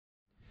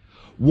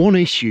One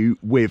issue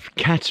with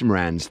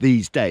catamarans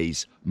these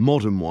days,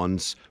 modern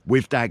ones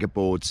with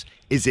daggerboards,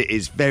 is it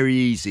is very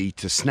easy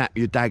to snap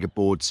your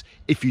daggerboards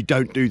if you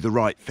don't do the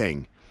right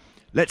thing.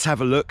 Let's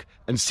have a look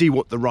and see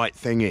what the right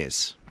thing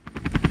is.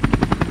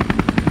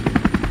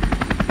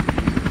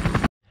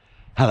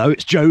 Hello,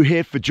 it's Joe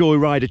here for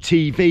Joyrider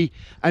TV,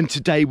 and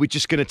today we're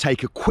just going to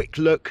take a quick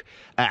look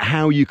at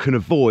how you can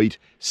avoid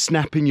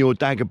snapping your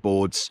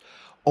daggerboards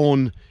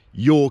on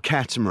your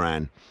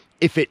catamaran.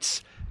 If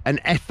it's an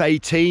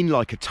F18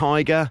 like a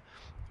Tiger,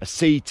 a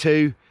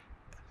C2,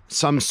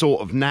 some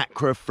sort of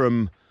Nacra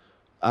from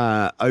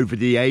over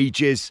the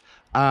ages,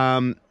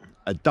 a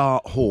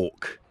Dart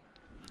Hawk,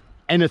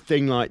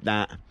 anything like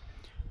that,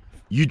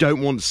 you don't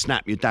want to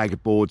snap your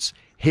daggerboards.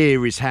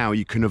 Here is how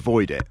you can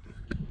avoid it.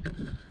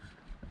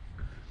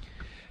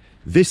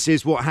 This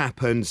is what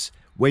happens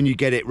when you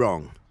get it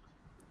wrong.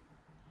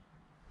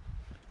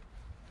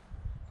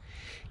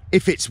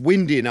 If it's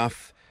windy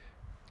enough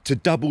to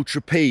double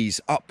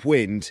trapeze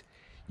upwind,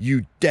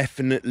 you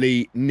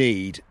definitely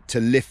need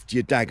to lift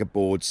your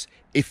daggerboards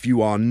if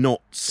you are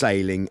not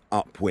sailing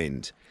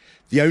upwind.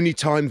 The only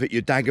time that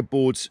your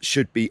daggerboards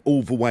should be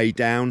all the way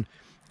down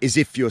is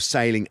if you're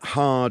sailing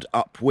hard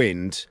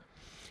upwind.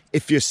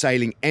 If you're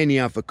sailing any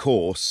other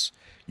course,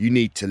 you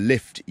need to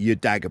lift your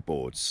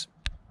daggerboards.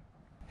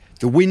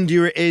 The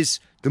windier it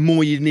is, the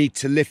more you need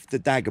to lift the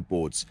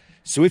daggerboards.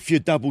 So if you're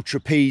double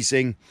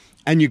trapezing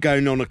and you're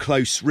going on a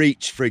close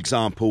reach, for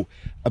example,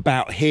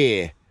 about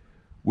here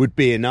would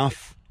be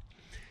enough.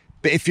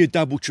 But if you're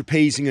double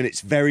trapezing and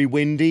it's very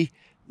windy,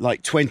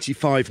 like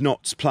 25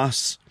 knots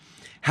plus,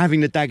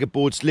 having the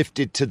daggerboards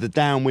lifted to the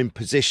downwind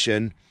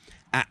position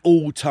at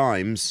all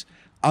times,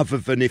 other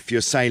than if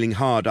you're sailing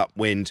hard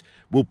upwind,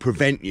 will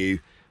prevent you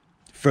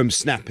from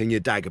snapping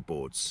your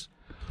daggerboards.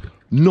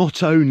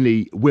 Not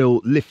only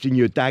will lifting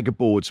your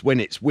daggerboards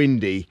when it's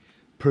windy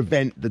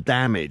prevent the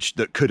damage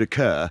that could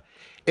occur,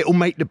 it will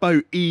make the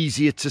boat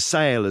easier to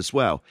sail as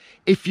well.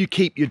 If you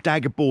keep your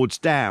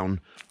daggerboards down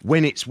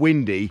when it's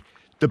windy,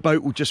 the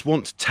boat will just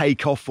want to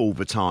take off all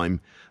the time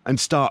and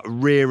start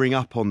rearing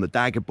up on the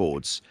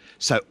daggerboards.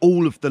 So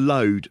all of the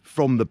load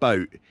from the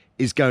boat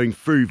is going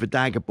through the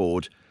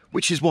daggerboard,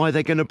 which is why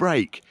they're going to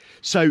break.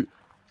 So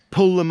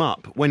pull them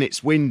up when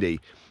it's windy.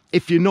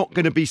 If you're not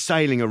going to be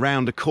sailing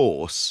around a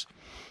course,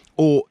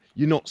 or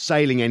you're not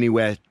sailing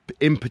anywhere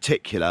in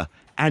particular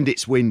and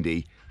it's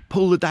windy,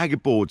 pull the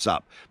daggerboards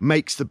up.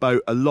 Makes the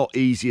boat a lot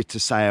easier to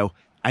sail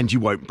and you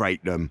won't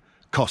break them,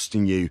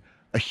 costing you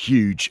a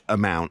huge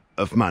amount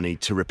of money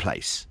to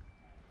replace.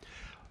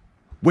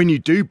 When you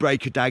do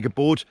break a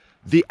daggerboard,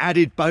 the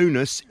added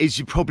bonus is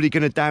you're probably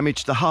going to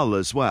damage the hull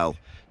as well,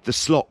 the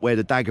slot where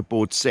the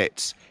daggerboard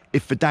sits.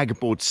 If the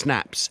daggerboard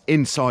snaps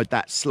inside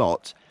that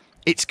slot,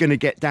 it's going to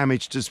get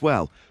damaged as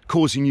well,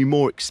 causing you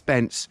more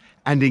expense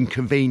and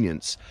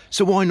inconvenience.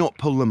 So why not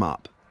pull them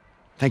up?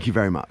 Thank you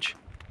very much.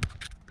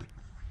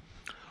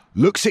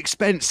 Looks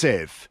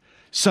expensive.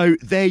 So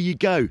there you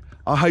go.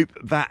 I hope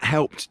that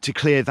helped to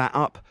clear that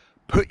up.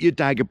 Put your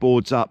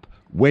daggerboards up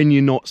when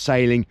you're not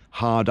sailing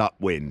hard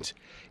upwind.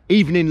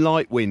 Even in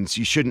light winds,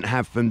 you shouldn't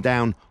have them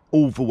down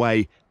all the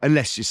way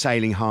unless you're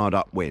sailing hard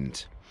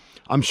upwind.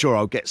 I'm sure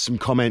I'll get some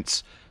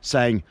comments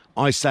saying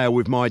I sail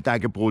with my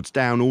daggerboards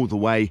down all the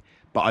way,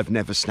 but I've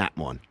never snapped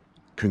one.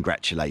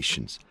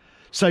 Congratulations.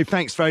 So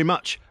thanks very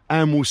much,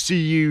 and we'll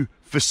see you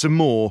for some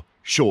more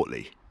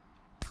shortly.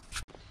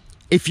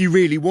 If you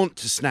really want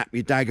to snap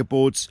your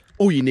daggerboards,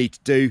 all you need to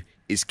do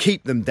is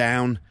keep them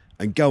down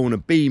and go on a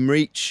beam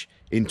reach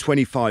in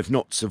 25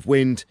 knots of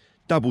wind,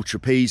 double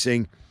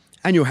trapezing,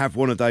 and you'll have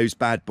one of those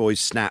bad boys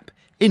snap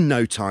in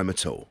no time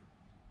at all.